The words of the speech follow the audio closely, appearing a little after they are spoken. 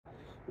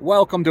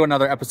Welcome to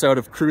another episode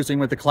of Cruising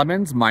with the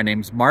Clemons. My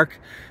name's Mark,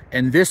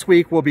 and this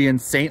week we'll be in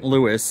St.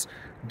 Louis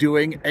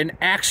doing an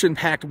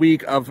action-packed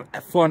week of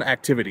fun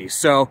activities.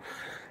 So,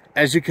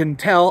 as you can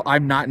tell,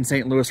 I'm not in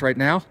St. Louis right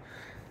now.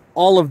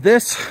 All of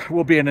this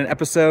will be in an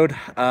episode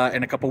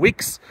in a couple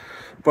weeks,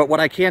 but what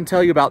I can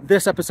tell you about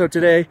this episode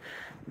today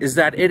is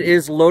that it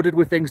is loaded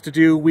with things to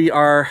do. We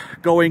are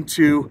going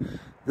to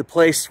the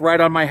place right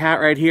on my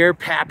hat right here,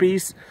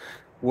 Pappy's,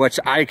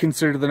 which I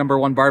consider the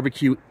 #1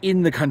 barbecue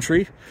in the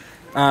country.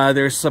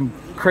 There's some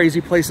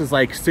crazy places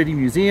like City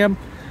Museum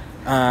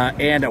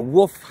and a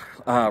wolf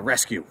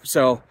rescue.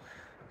 So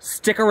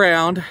stick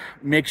around,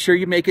 make sure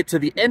you make it to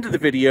the end of the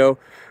video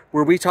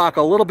where we talk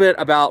a little bit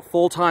about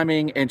full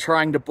timing and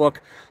trying to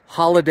book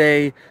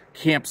holiday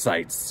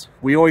campsites.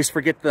 We always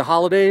forget the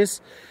holidays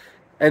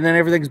and then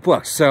everything's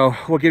booked. So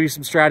we'll give you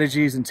some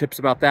strategies and tips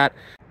about that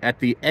at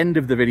the end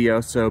of the video,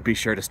 so be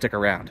sure to stick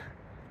around.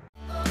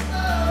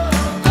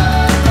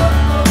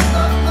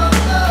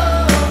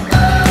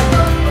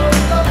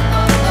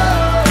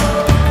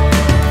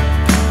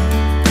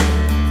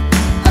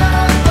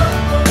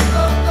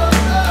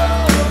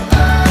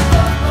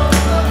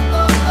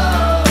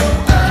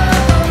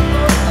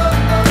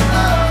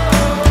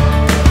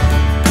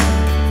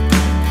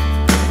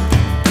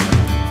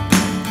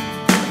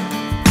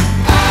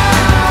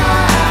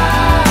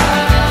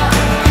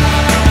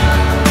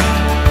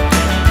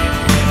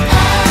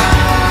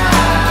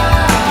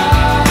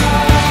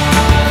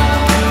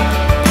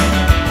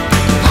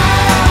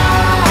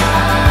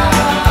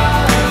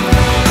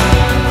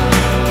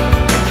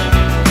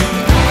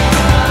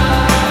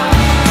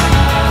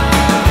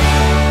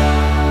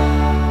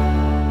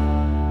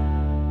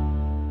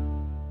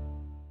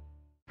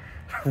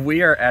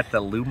 We are at the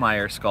Lou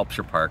Meyer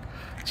Sculpture Park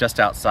just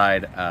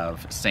outside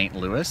of St.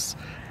 Louis,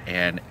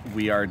 and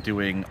we are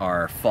doing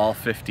our Fall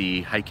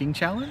 50 hiking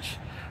challenge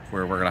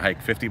where we're gonna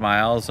hike 50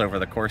 miles over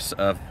the course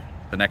of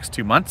the next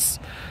 2 months.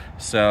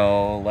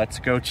 So let's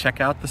go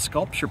check out the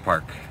sculpture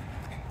park.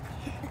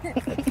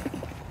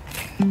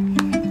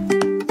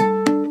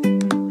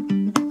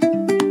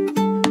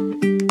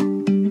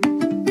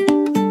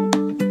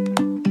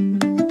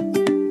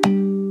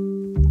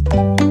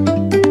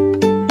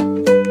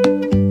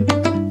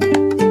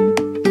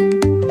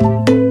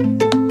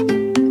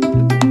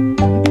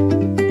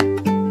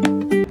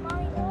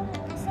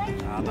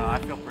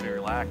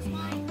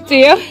 Do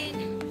you?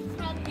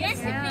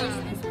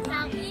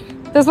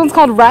 This one's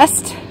called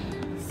Rest. This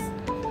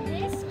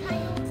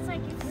kind of looks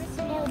like it's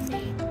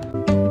healthy.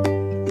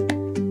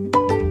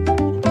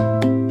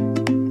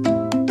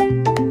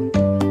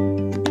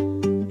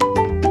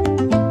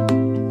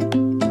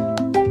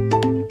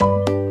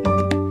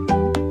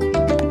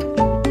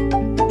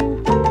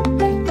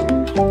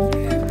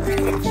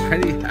 Why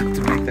do you have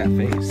to make that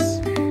face?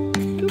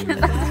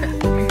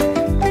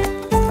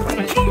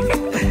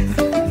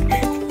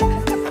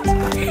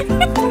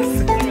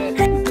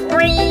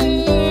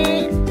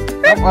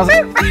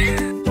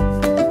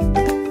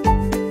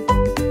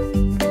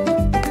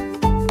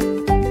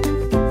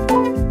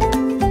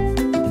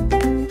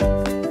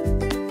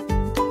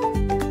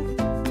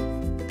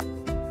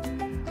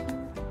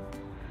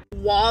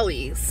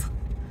 Wally's.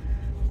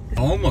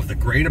 Home of the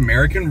Great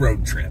American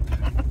Road Trip.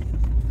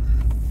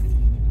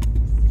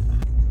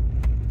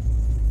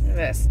 Look at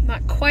this.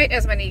 Not quite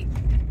as many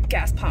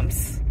gas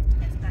pumps.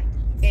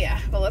 Yeah,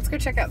 but let's go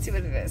check out, see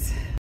what it is.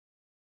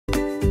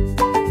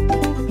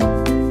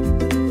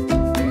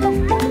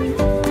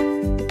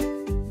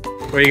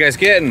 What are you guys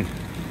getting?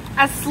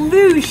 A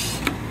sloosh.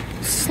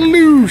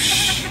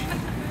 Sloosh.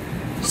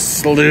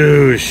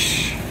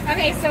 Sloosh.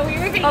 Okay, so we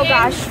were thinking. Oh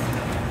gosh.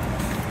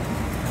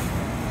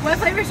 What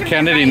flavor should we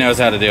Kennedy get? knows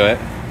how to do it.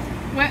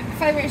 What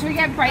flavor should we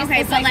get? Bryce,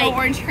 Okay, Psycho but like-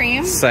 orange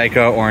cream.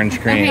 Psycho orange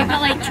cream. Okay,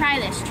 but like try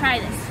this. Try.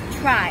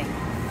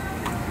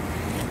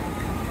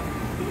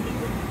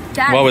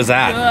 That's What was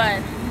that?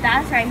 Good.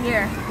 That's right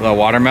here. The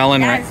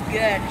watermelon, That's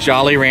right? good.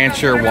 Jolly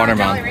Rancher What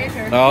about watermelon.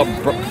 Jolly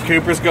Rancher? Oh,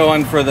 Cooper's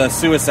going for the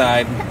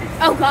suicide.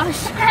 Oh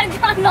gosh, I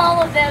got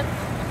all of them.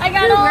 I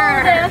got all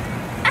of them.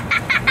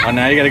 Oh,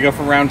 now you gotta go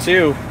for round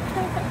 2.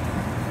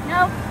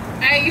 Nope.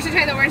 You should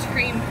try the orange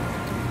cream.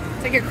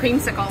 It's like a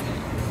creamsicle.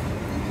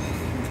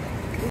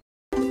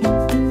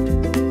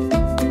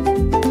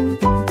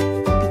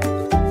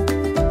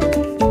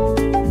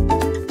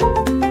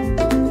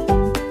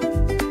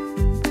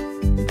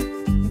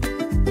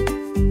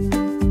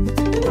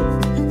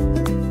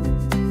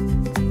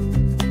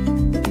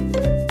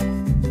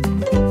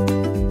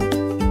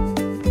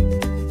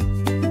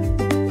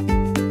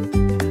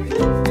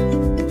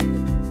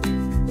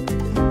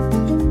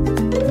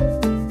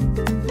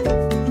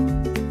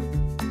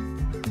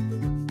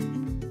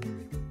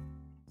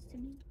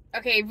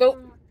 Okay,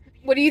 vote.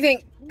 What do you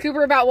think,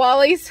 Cooper, about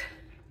Wally's?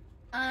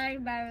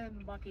 I'm better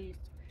than Bucky's.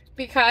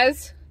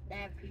 Because? They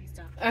have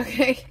pizza.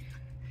 Okay.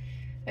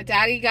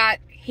 Daddy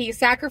he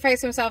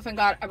sacrificed himself and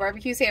got a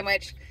barbecue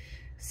sandwich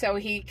so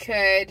he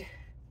could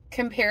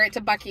compare it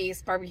to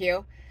Bucky's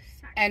barbecue.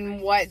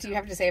 And what do you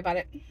have to say about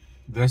it?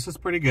 This is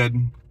pretty good.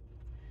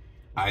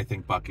 I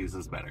think Bucky's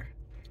is better.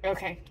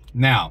 Okay.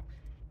 Now,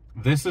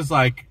 this is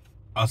like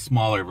a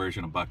smaller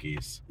version of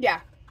Buc-ee's.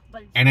 Yeah.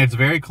 And it's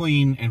very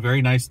clean and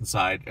very nice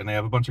inside, and they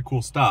have a bunch of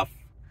cool stuff.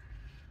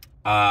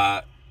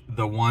 The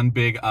one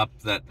big up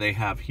that they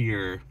have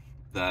here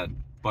that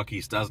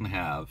Buc-ee's doesn't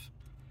have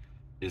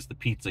is the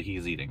pizza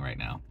he's eating right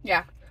now.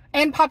 Yeah.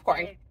 And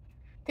popcorn.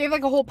 They have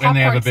like a whole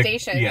popcorn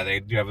station. Yeah, they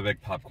do have a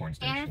big popcorn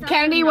station.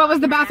 Kennedy, what was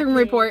the bathroom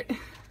report?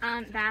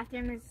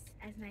 Bathroom is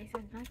as nice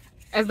as Buc-ee's.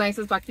 As nice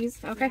as Buc-ee's?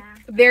 Okay. Yeah.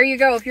 There you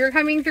go. If you're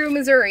coming through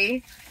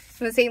Missouri,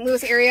 in the St.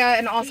 Louis area,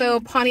 and also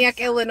Pontiac,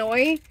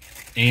 Illinois.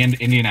 And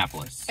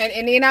Indianapolis. And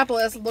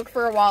Indianapolis, look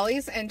for a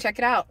Wally's and check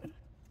it out.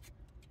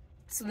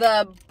 It's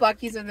the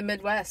Buc-ee's of the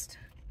Midwest.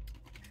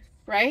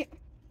 Right?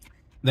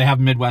 They have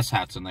Midwest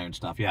hats in there and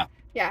stuff, yeah.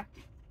 Yeah.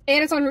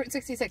 And it's on Route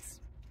 66.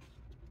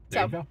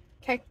 There you go.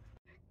 Okay.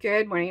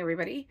 Good morning,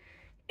 everybody.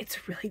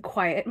 It's really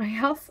quiet in my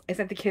house. I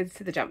sent the kids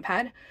to the jump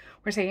pad.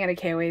 We're staying at a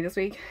KOA this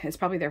week. It's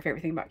probably their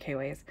favorite thing about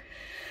KOAs.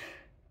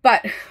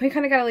 But we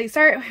kind of got a late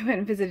start. We went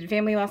and visited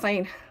family last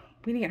night.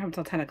 We didn't get home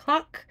until 10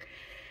 o'clock.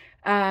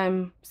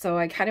 So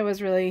I kind of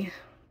was really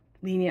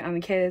lenient on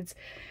the kids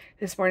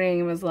this morning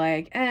and was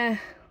like,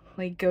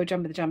 like go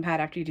jump at the jump pad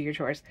after you do your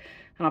chores.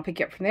 And I'll pick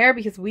you up from there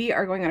because we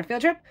are going on a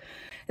field trip.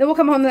 Then we'll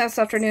come home this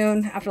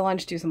afternoon after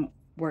lunch, do some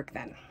work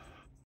then.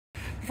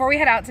 Before we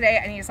head out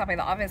today, I need to stop by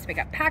the office to pick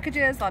up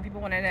packages. A lot of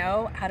people want to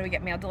know, how do we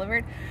get mail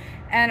delivered?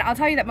 And I'll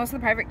tell you that most of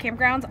the private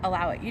campgrounds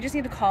allow it. You just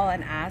need to call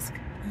and ask.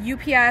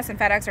 UPS and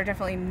FedEx are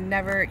definitely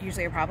never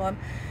usually a problem.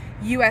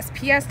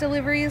 USPS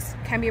deliveries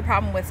can be a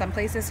problem with some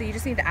places, so you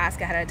just need to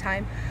ask ahead of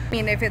time. I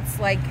mean, if it's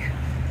like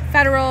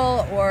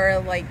federal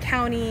or like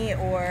county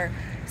or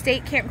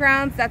state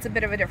campgrounds, that's a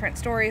bit of a different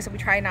story, so we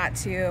try not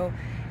to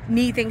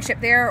need things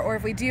shipped there, or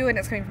if we do and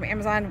it's coming from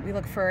Amazon, we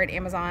look for an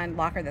Amazon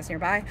locker that's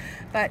nearby.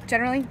 But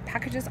generally,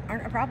 packages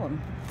aren't a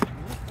problem.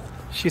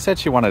 She said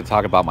she wanted to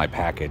talk about my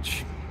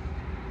package.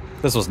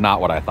 This was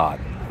not what I thought.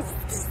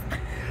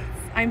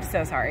 I'm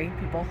so sorry,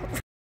 people.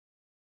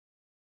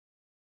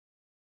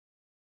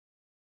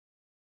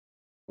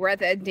 We're at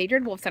the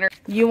Endangered Wolf Center.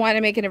 You want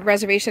to make a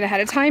reservation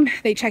ahead of time.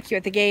 They check you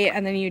at the gate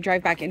and then you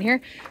drive back in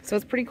here. So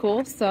it's pretty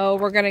cool. So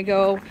we're going to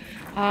go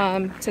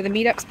to the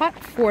meetup spot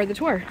for the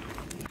tour.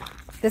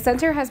 The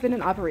center has been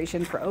in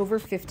operation for over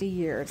 50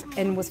 years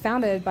and was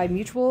founded by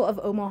Mutual of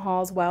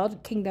Omaha's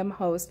Wild Kingdom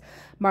host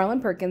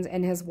Marlon Perkins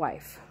and his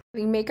wife.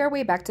 We make our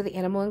way back to the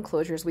animal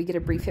enclosures. We get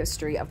a brief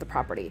history of the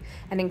property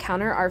and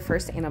encounter our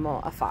first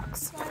animal, a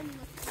fox.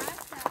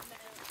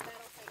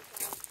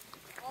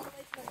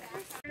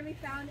 We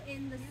found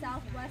in the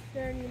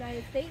southwestern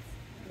United States.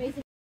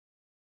 Basically.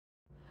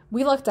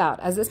 We lucked out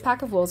as this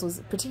pack of wolves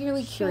was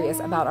particularly curious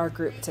about our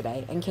group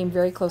today and came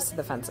very close to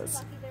the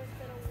fences,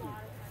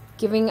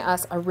 giving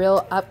us a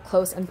real up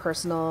close and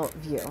personal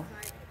view.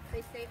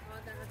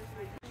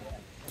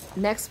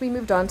 Next, we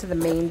moved on to the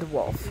maned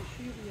wolf.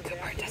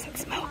 Cooper doesn't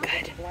smell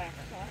good.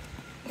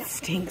 It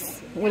stinks.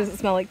 What does it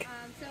smell like?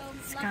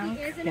 Skunk?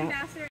 Lucky is an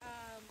ambassador.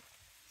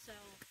 So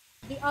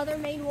the other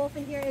main wolf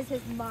in here is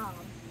his mom.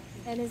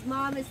 And his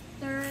mom is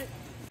third.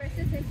 First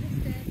is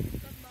interested.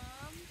 The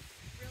mom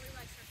really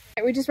likes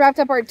her. We just wrapped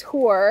up our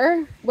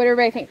tour. What did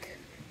everybody think?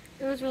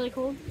 It was really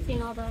cool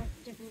seeing all the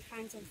different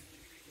kinds of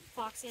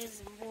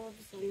foxes and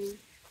wolves and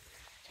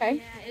Okay.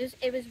 yeah,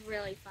 it was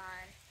really fun.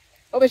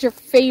 What was your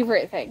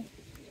favorite thing?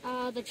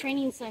 The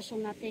training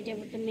session that they did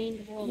with the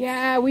maned wolves.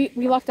 Yeah, we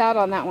lucked out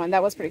on that one.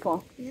 That was pretty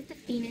cool. Is it the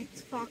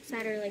phoenix fox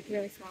that are like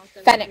really small?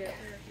 Fennec.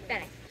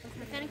 Fennec.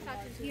 The fennec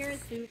fox is here,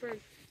 super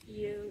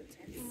cute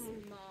and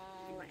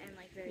small and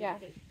like very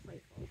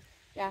playful.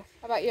 Yeah.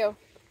 How about you?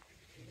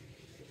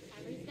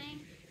 Everything.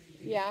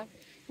 Yeah.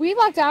 We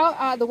lucked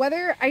out. The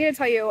weather, I gotta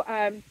tell you,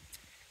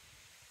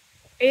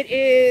 it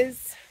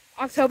is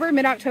October,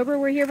 mid-October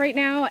we're here right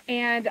now,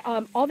 and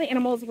all the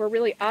animals were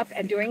really up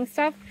and doing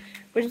stuff,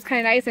 which was kind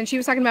of nice. And she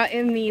was talking about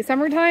in the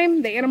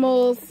summertime, the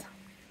animals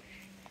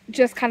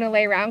just kind of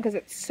lay around because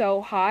it's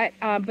so hot,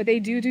 but they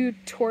do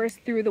tours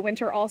through the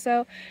winter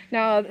also.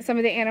 Now, some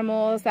of the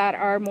animals that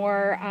are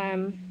more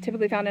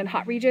typically found in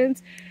hot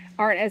regions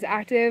aren't as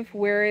active,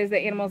 whereas the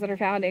animals that are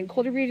found in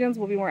colder regions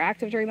will be more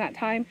active during that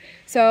time.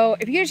 So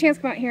if you get a chance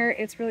to come out here,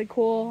 it's really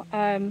cool.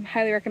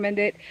 Highly recommend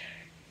it.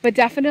 But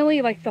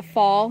definitely, like, the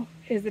fall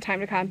is the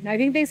time to come. Now, I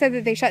think they said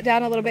that they shut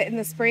down a little bit in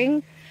the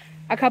spring,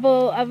 a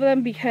couple of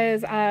them,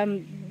 because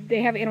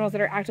they have animals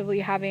that are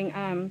actively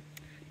having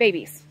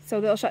babies.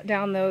 So they'll shut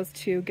down those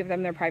to give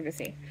them their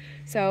privacy.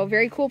 So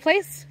very cool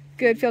place.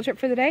 Good field trip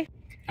for the day.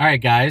 All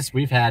right, guys,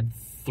 we've had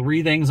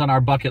 3 things on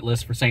our bucket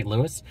list for St.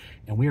 Louis,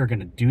 and we are going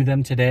to do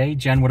them today.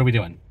 Jen, what are we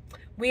doing?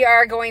 We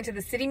are going to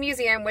the City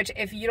Museum, which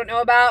if you don't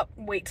know about,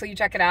 wait till you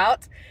check it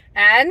out.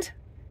 And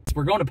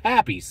we're going to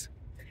Pappy's.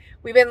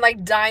 We've been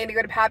like dying to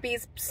go to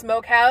Pappy's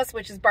Smokehouse,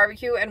 which is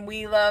barbecue, and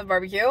we love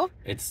barbecue.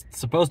 It's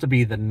supposed to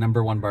be the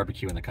 #1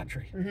 barbecue in the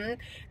country. And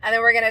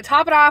then we're going to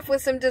top it off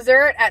with some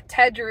dessert at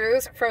Ted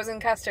Drew's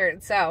Frozen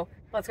Custard. So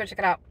let's go check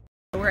it out.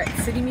 We're at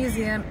City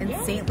Museum in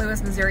St.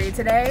 Louis, Missouri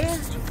today.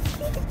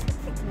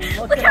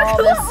 Look at all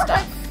this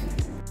stuff.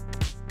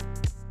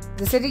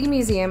 The City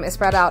Museum is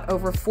spread out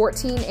over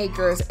 14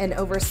 acres and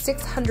over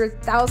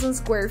 600,000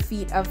 square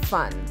feet of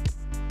fun.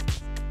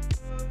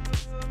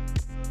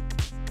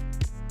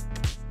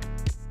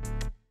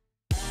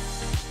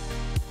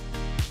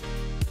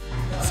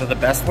 So the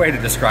best way to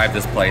describe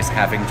this place,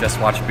 having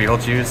just watched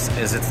Beetlejuice,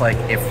 is it's like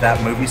if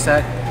that movie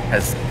set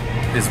is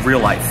real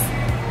life.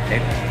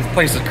 This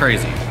place is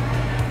crazy.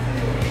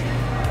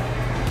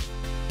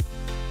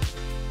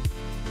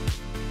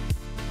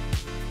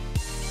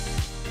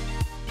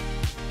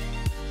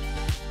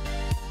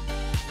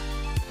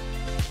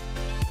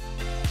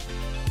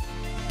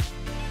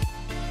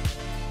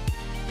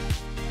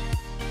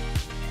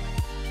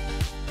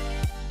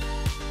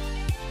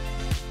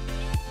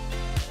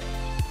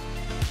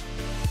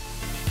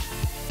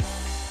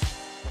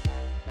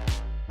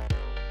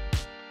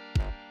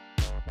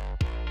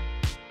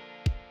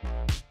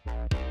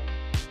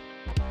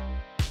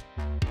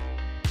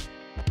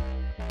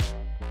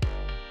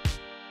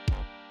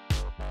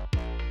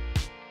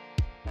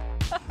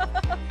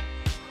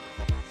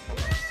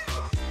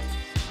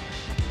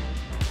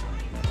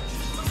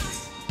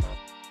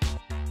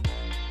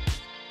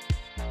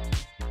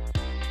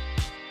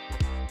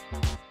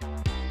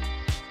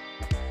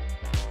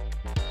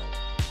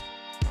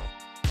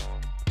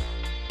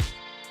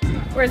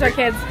 Where's our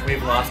kids?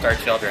 We've lost our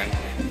children.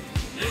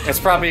 It's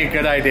probably a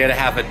good idea to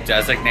have a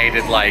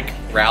designated like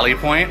rally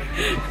point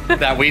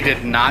that we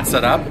did not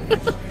set up.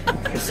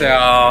 So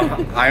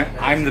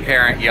I'm the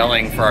parent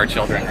yelling for our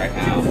children right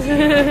now.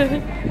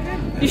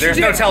 There's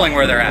no telling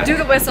where they're at. Do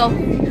the whistle.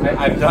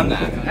 I've done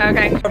that.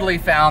 Okay. Totally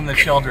found the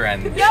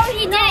children. No,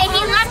 he didn't.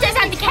 He left us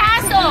at the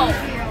castle.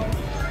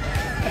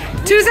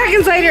 2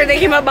 seconds later, they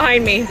came up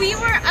behind me. We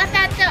were up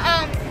at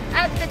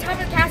the top of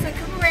the castle.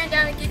 Cooper ran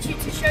down to get you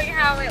to show you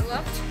how it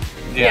looked.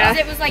 Yeah.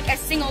 Because it was like a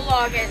single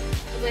log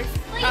with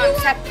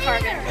separate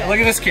carbon. Look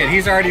at this kid.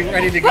 He's already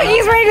ready to go. Look,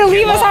 he's ready to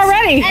leave us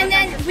already. And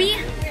then we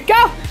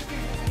go.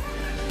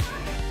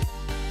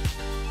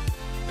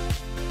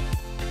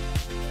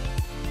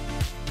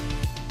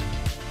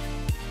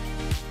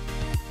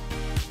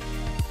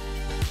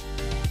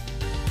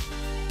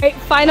 Right,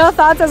 final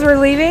thoughts as we're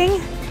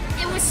leaving?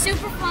 It was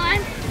super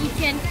fun. You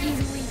can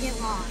easily get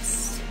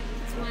lost.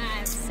 That's what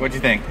I was. What'd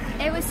you think?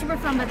 It was super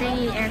fun, but they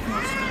need air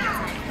conditioning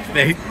outside.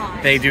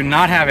 They do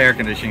not have air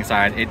conditioning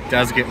inside. It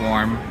does get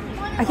warm.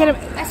 I can't.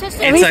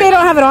 Especially At least they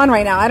don't have it on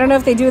right now. I don't know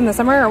if they do in the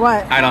summer or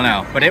what. I don't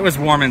know, but it was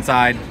warm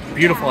inside,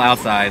 beautiful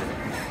outside.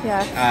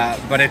 Yeah.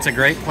 But it's a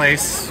great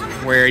place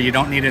where you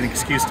don't need an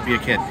excuse to be a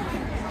kid.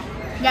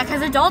 Yeah,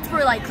 because adults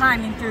were like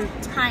climbing through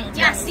tiny.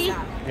 Yeah, see?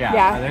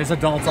 Yeah. There's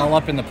adults all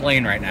up in the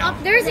plane right now.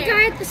 There's a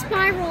guy at the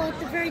spiral at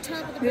the very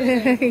top of the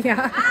building.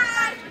 Yeah.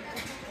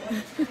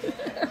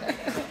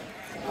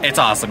 It's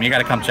awesome. You got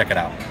to come check it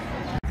out.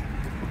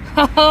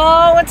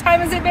 Oh, what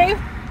time is it, babe?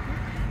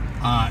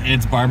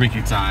 It's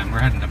barbecue time. We're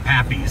heading to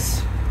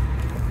Pappy's.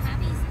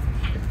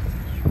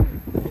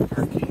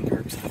 Parking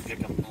curbs to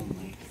pick up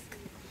only.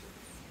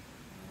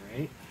 All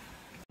right.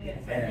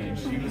 And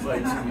she was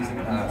like squeezing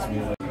it past me.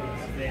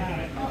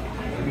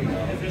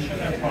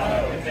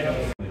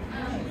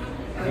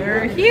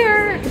 We're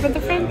here at the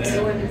front.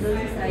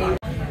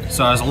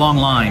 So it was a long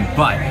line,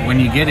 but when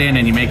you get in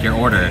and you make your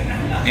order,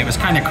 it was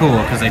kind of cool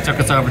because they took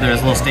us over to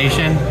this little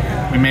station.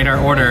 We made our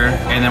order,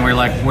 and then we're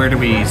like, where do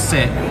we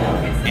sit?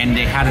 And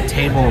they had a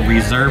table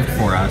reserved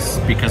for us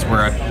because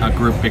we're a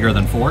group bigger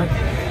than 4.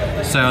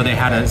 So they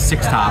had a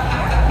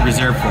 6-top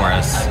reserved for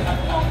us,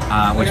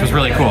 which was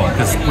really cool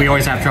because we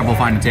always have trouble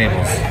finding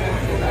tables.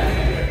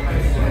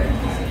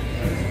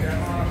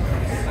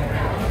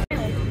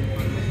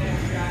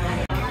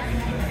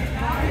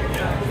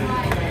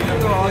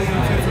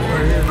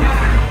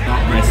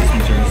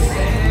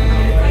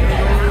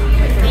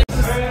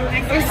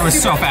 It was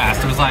so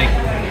fast. It was like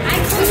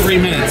 3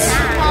 minutes.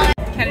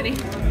 Kennedy.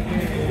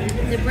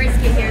 The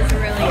brisket here is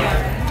really good.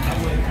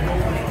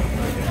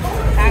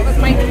 That was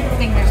my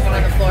fingers going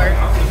on the floor.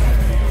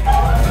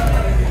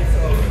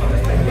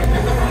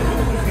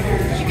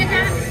 Did you get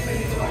that?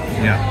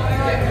 Yeah.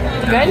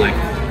 Good?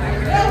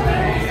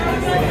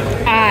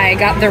 I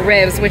got the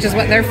ribs, which is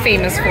what they're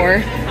famous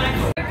for.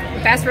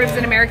 Best ribs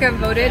in America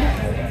voted.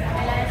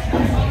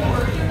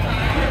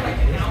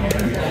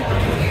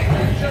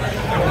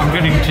 I'm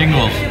getting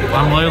tingles.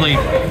 I'm literally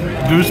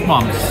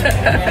goosebumps.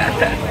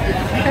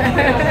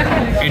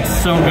 It's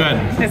so good.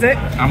 Is it?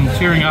 I'm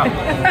tearing up. I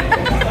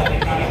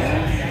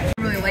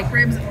really like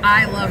ribs.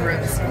 I love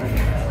ribs.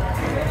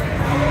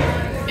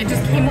 It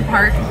just came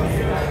apart.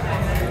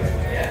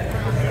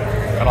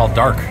 Got all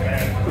dark.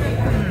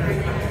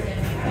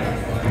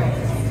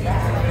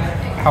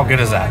 How good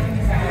is that?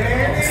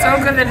 So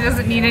good that it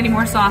doesn't need any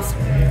more sauce.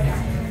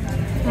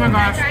 Oh my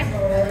gosh.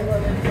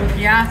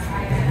 Yeah.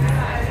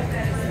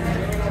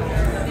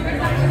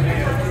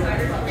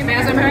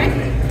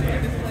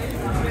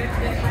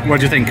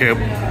 What'd you think, Coop?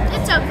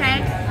 It's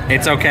okay.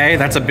 It's okay?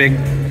 That's a big...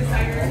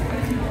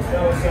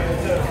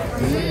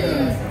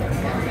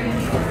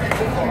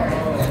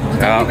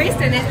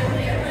 Wasted it.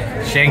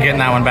 She ain't getting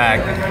that one back.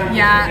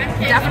 Yeah,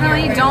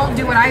 definitely don't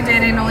do what I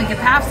did and only get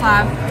half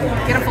slab.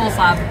 Get a full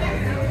slab.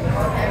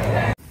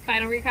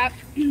 Final recap.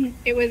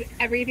 It was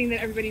everything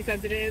that everybody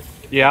says it is.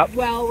 Yep.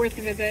 Well worth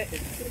the visit.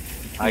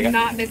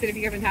 Not miss it if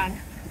you come in town.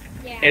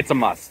 Yeah. It's a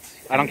must.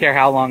 I don't care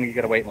how long you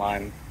gotta wait in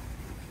line.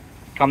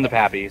 Come to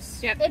Pappy's.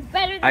 Yep. It's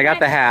better than I got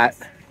the hat.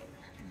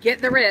 Get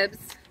the ribs.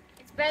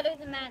 It's better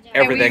than magic.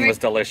 Everything was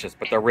delicious,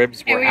 but the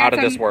ribs were out of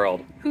this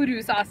world.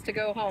 Hoodoo sauce to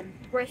go home.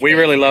 We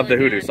really love the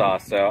hoodoo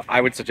sauce, so I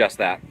would suggest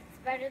that.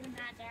 It's better than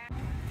magic.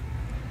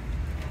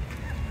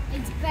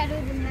 It's better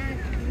than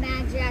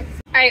magic.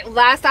 Alright,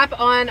 last stop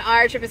on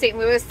our trip to St.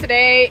 Louis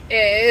today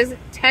is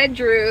Ted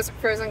Drew's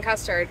Frozen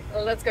Custard.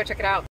 Let's go check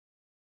it out.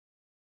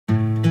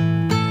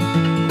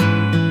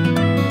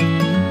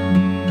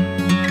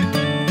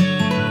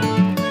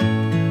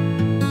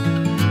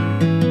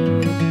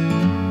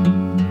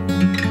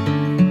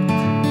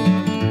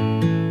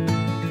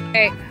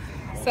 Okay,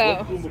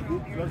 so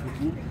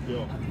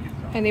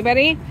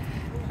anybody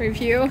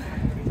review?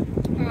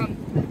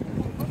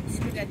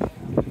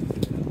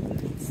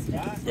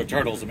 The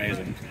turtle's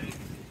amazing.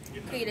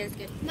 It is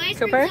good. My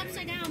Cooper? screen's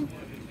upside down.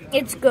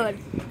 It's good.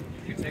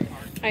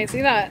 I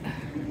see that.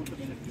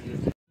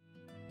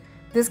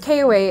 This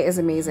KOA is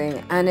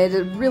amazing, and it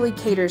really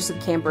caters to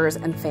campers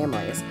and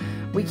families.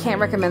 We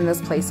can't recommend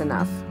this place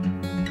enough.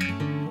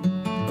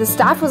 The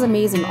staff was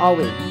amazing all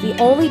week. The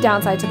only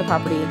downside to the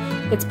property,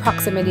 its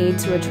proximity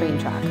to a train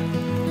track.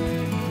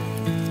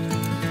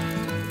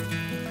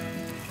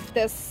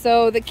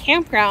 So the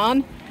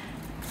campground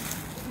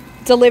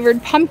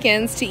delivered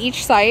pumpkins to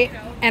each site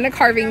and a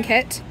carving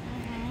kit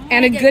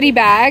and a goodie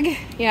bag.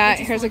 Yeah,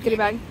 here's a goodie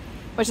bag,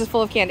 which is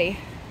full of candy.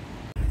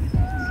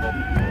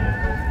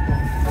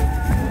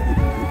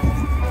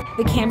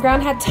 The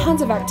campground had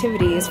tons of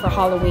activities for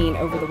Halloween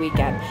over the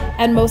weekend,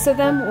 and most of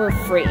them were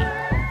free.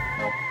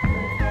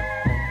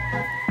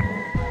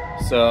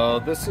 So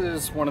this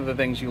is one of the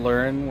things you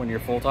learn when you're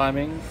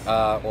full-timing,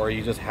 or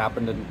you just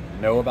happen to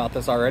know about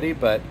this already,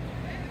 but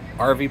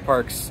RV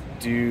parks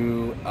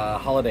do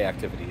holiday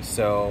activities.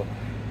 So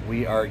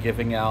we are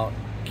giving out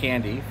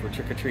candy for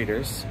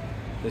trick-or-treaters.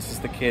 This is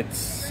the kids'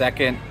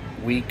 second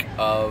week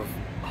of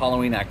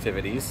Halloween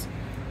activities.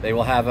 They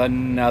will have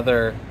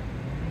another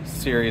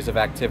series of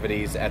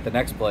activities at the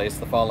next place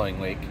the following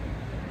week,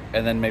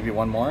 and then maybe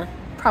one more.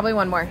 Probably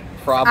one more.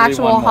 Probably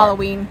actual one more.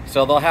 Halloween.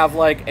 So they'll have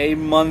like a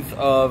month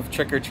of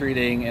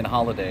trick-or-treating and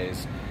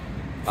holidays.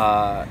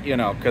 You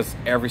know, because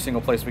every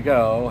single place we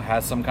go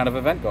has some kind of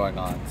event going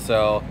on.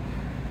 So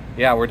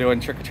yeah, we're doing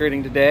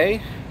trick-or-treating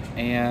today,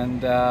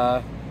 and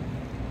I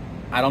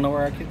don't know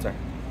where our kids are.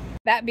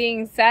 That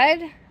being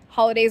said,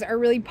 holidays are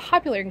really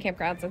popular in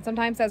campgrounds, and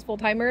sometimes as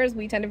full-timers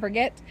we tend to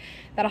forget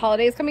that a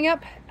holiday is coming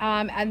up,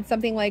 and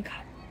something like,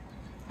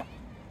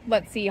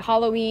 let's see,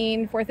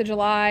 Halloween, 4th of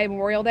July,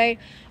 Memorial Day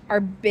are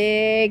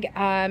big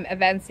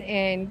events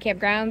in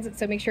campgrounds,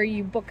 so make sure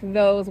you book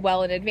those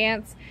well in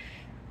advance.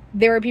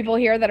 There are people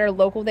here that are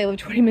local. They live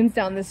 20 minutes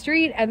down the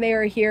street, and they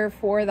are here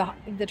for the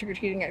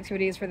trick-or-treating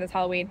activities for this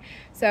Halloween.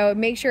 So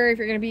make sure if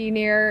you're going to be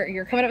near,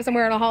 you're coming up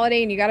somewhere on a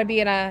holiday and you got to be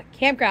in a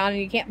campground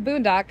and you can't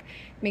boondock,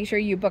 make sure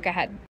you book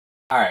ahead.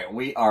 All right,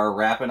 we are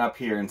wrapping up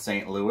here in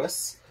St.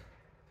 Louis.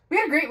 We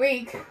had a great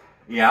week.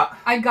 Yeah.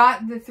 I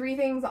got the 3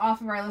 things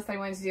off of our list I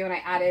wanted to do, and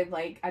I added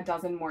like a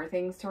dozen more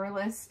things to our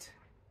list.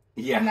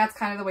 Yeah. And that's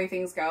kind of the way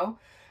things go.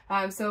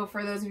 So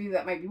for those of you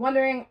that might be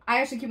wondering, I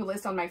actually keep a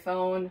list on my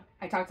phone.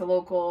 I talk to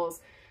locals.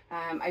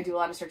 I do a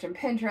lot of search on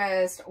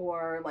Pinterest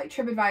or like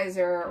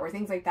TripAdvisor or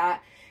things like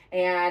that.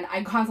 And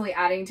I'm constantly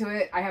adding to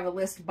it. I have a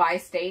list by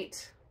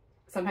state,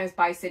 sometimes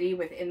by city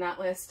within that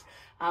list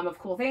of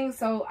cool things.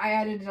 So I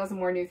added a dozen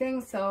more new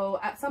things. So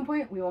at some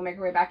point we will make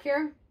our way back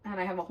here and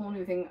I have a whole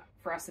new thing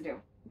for us to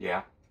do.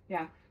 Yeah.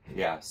 Yeah.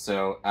 Yeah.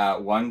 So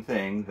one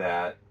thing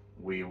that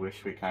we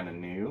wish we kind of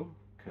knew,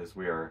 because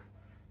we are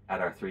at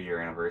our 3-year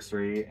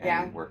anniversary,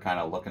 and we're kind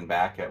of looking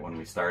back at when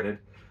we started.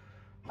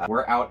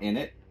 We're out in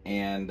it,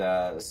 and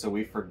so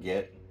we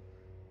forget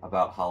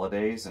about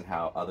holidays and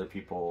how other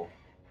people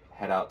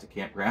head out to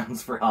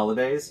campgrounds for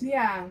holidays.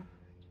 Yeah.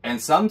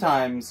 And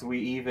sometimes we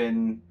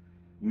even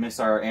miss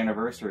our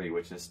anniversary,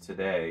 which is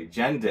today.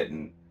 Jen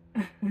didn't,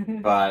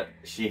 but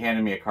she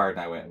handed me a card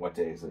and I went, what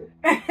day is it?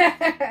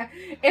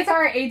 It's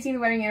our 18th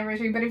wedding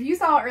anniversary, but if you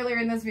saw earlier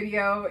in this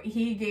video,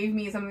 he gave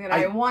me something that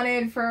I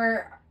wanted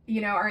for, you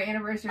know, our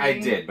anniversary. I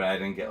did, but I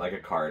didn't get like a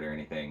card or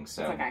anything.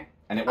 So it's okay.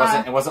 And it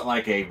wasn't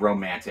like a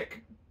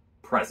romantic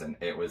present.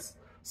 It was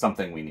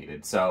something we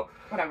needed. So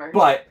whatever.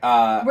 But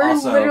we're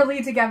also,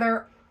 literally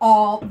together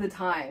all the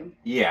time.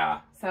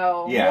 Yeah.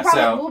 So yeah,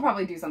 we'll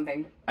probably do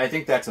something. I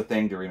think that's a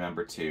thing to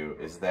remember too,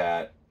 is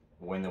that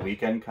when the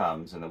weekend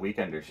comes and the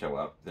weekenders show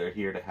up, they're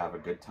here to have a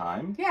good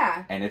time.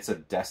 Yeah. And it's a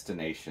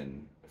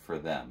destination for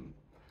them.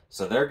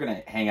 So they're going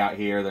to hang out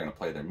here. They're going to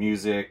play their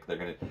music. They're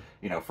going to,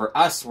 you know, for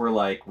us, we're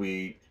like,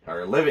 we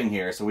are living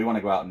here, so we want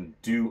to go out and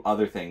do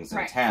other things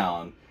in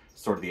town,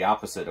 sort of the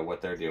opposite of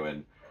what they're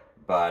doing.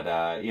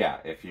 But yeah,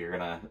 if you're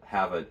gonna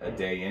have a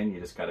day in, you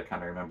just got to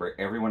kind of remember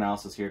everyone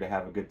else is here to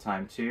have a good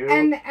time too.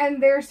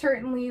 And they're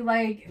certainly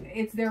like,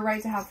 it's their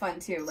right to have fun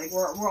too. Like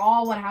we're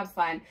all want to have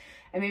fun,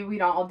 and maybe we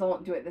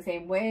don't do it the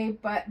same way,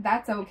 but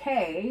that's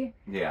okay.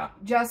 Yeah.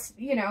 Just,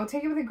 you know,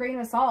 take it with a grain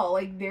of salt.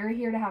 Like they're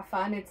here to have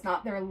fun. It's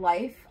not their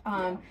life.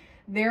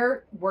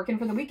 They're working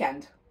for the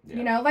weekend. Yeah.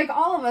 You know, like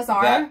all of us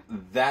are.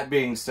 That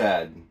being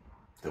said,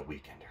 the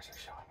weekenders are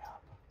showing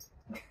up.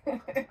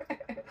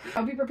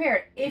 I'll be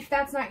prepared. If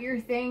that's not your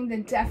thing,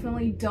 then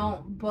definitely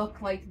don't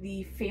book like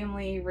the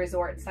family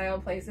resort style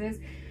places,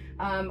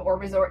 or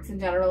resorts in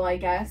general, I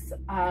guess.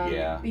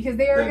 Yeah. Because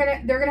they're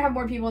gonna have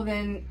more people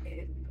than,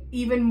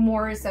 even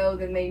more so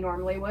than they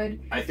normally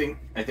would. I think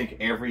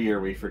every year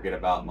we forget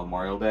about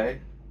Memorial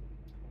Day,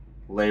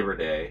 Labor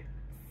Day,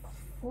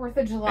 4th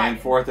of July. And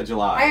 4th of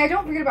July. I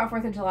don't forget about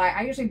 4th of July.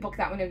 I usually book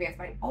that one in advance,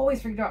 but I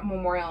always forget about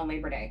Memorial and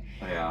Labor Day.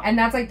 Yeah. And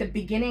that's like the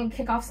beginning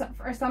kickoff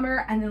for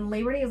summer, and then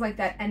Labor Day is like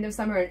that end of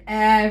summer,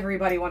 and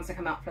everybody wants to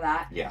come out for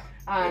that. Yeah.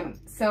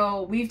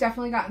 So we've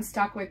definitely gotten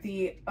stuck with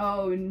the,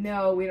 oh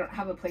no, we don't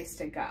have a place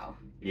to go.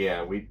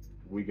 Yeah, we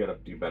gotta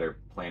do better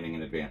planning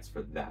in advance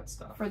for that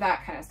stuff. For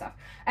that kind of stuff.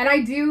 And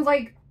I do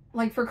like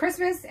for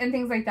Christmas and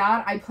things like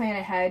that, I plan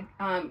ahead,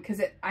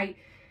 because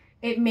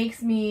it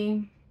makes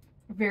me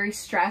very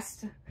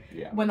stressed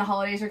when the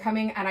holidays are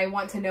coming, and I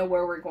want to know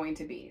where we're going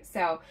to be.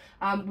 So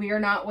we are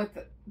not with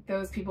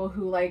those people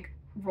who like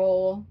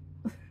roll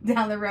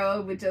down the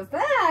road with just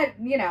that,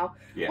 you know,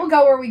 we'll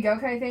go where we go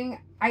kind of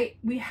thing.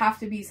 We have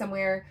to be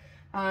somewhere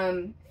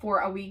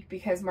for a week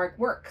because Mark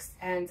works,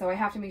 and so I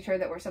have to make sure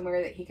that we're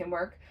somewhere that he can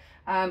work.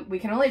 We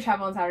can only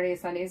travel on Saturdays,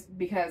 Sundays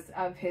because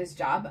of his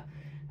job.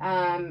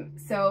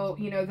 So,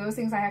 you know, those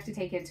things I have to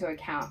take into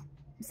account.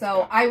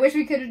 So I wish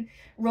we could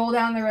roll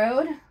down the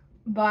road,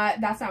 but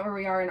that's not where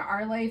we are in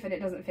our life, and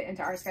it doesn't fit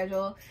into our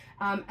schedule.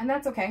 And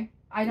that's okay.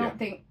 I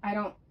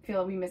don't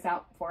feel we miss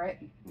out for it.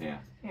 Yeah.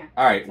 Yeah.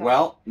 All right. So,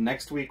 well,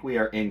 next week we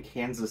are in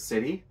Kansas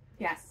City.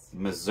 Yes.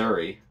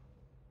 Missouri.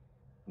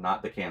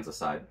 Not the Kansas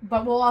side.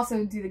 But we'll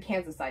also do the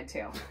Kansas side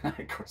too.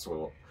 Of course we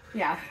will.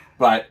 Yeah.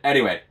 But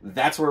anyway,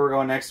 that's where we're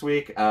going next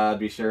week.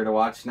 Be sure to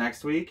watch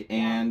next week,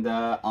 and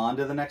on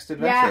to the next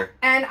adventure.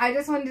 Yeah, and I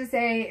just wanted to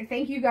say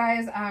thank you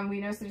guys.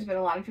 We know there's been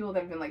a lot of people that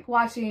have been like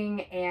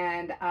watching,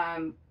 and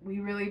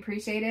we really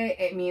appreciate it.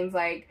 It means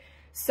like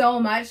so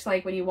much,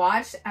 like when you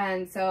watch.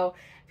 And so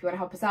if you want to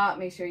help us out,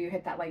 make sure you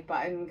hit that like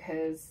button,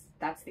 because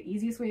that's the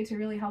easiest way to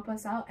really help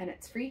us out, and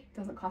it's free. It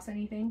doesn't cost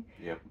anything.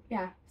 Yep.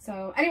 Yeah.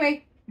 So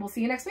anyway, we'll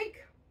see you next week.